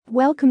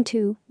Welcome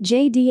to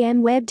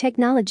JDM Web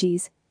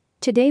Technologies.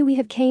 Today we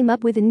have came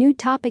up with a new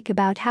topic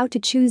about how to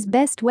choose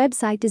best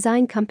website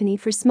design company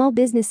for small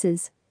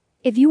businesses.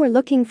 If you are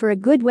looking for a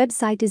good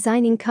website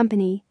designing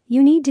company,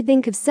 you need to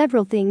think of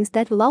several things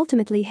that will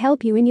ultimately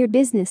help you in your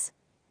business.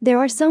 There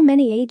are so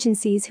many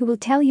agencies who will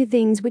tell you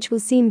things which will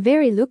seem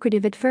very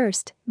lucrative at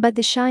first, but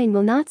the shine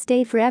will not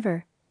stay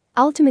forever.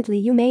 Ultimately,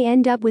 you may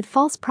end up with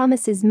false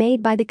promises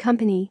made by the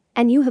company,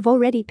 and you have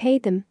already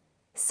paid them.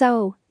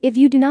 So, if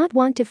you do not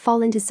want to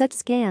fall into such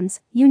scams,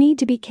 you need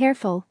to be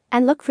careful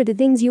and look for the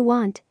things you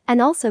want,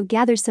 and also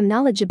gather some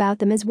knowledge about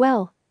them as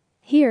well.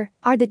 Here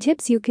are the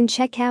tips you can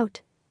check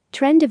out.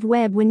 Trend of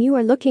web. When you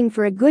are looking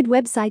for a good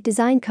website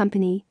design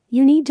company,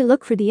 you need to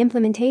look for the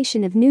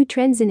implementation of new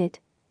trends in it.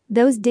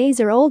 Those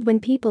days are old when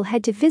people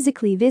had to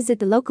physically visit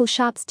the local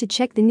shops to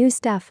check the new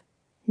stuff.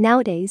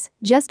 Nowadays,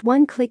 just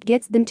one click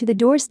gets them to the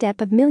doorstep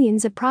of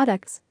millions of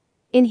products.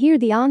 In here,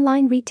 the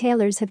online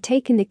retailers have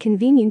taken the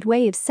convenient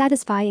way of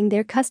satisfying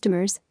their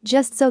customers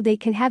just so they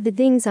can have the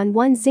things on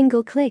one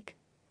single click.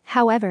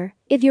 However,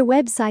 if your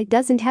website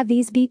doesn't have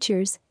these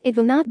features, it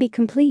will not be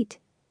complete.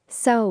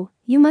 So,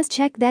 you must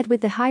check that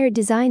with the hired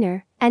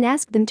designer and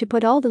ask them to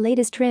put all the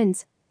latest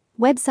trends.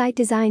 Website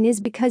design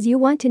is because you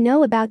want to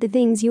know about the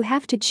things. You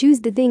have to choose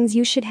the things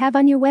you should have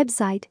on your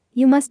website.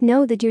 You must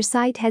know that your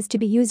site has to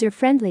be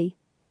user-friendly.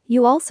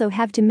 You also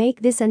have to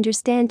make this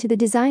understand to the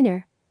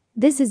designer.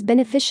 This is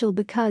beneficial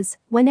because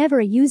whenever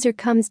a user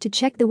comes to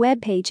check the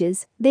web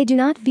pages, they do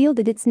not feel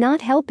that it's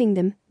not helping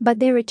them, but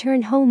they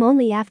return home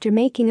only after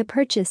making a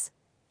purchase.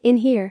 In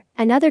here,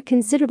 another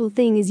considerable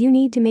thing is you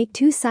need to make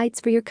two sites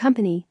for your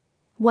company.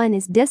 One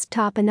is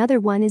desktop, another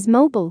one is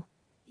mobile.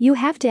 You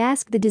have to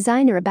ask the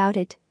designer about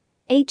it.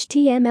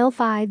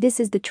 HTML5. This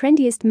is the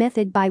trendiest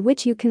method by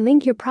which you can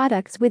link your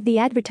products with the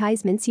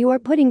advertisements you are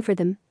putting for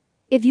them.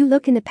 If you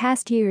look in the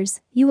past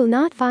years, you will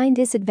not find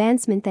this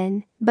advancement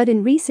then, but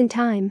in recent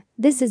time,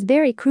 this is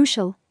very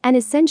crucial and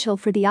essential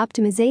for the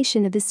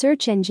optimization of the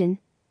search engine.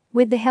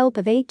 With the help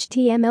of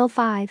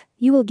HTML5,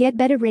 you will get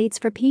better rates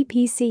for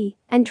PPC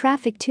and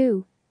traffic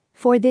too.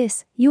 For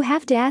this, you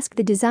have to ask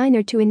the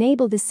designer to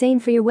enable the same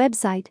for your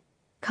website.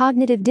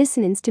 Cognitive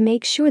dissonance, to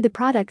make sure the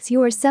products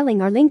you are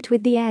selling are linked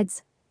with the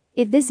ads.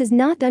 If this is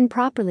not done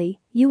properly,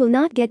 you will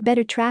not get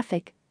better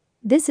traffic.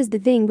 This is the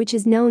thing which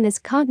is known as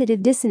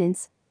cognitive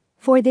dissonance.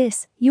 For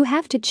this, you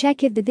have to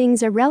check if the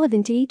things are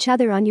relevant to each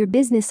other on your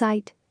business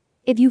site.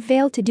 If you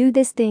fail to do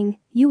this thing,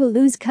 you will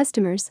lose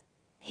customers.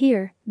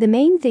 Here, the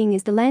main thing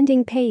is the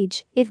landing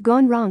page. If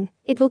gone wrong,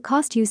 it will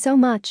cost you so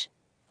much.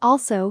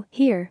 Also,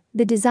 here,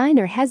 the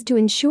designer has to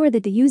ensure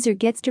that the user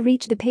gets to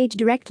reach the page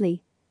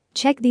directly.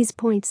 Check these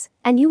points,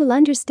 and you will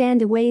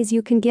understand the ways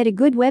you can get a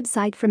good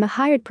website from a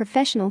hired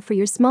professional for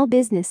your small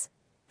business.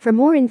 For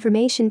more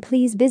information,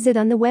 please visit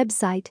on the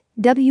website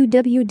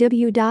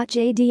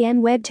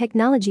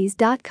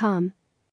www.jdmwebtechnologies.com.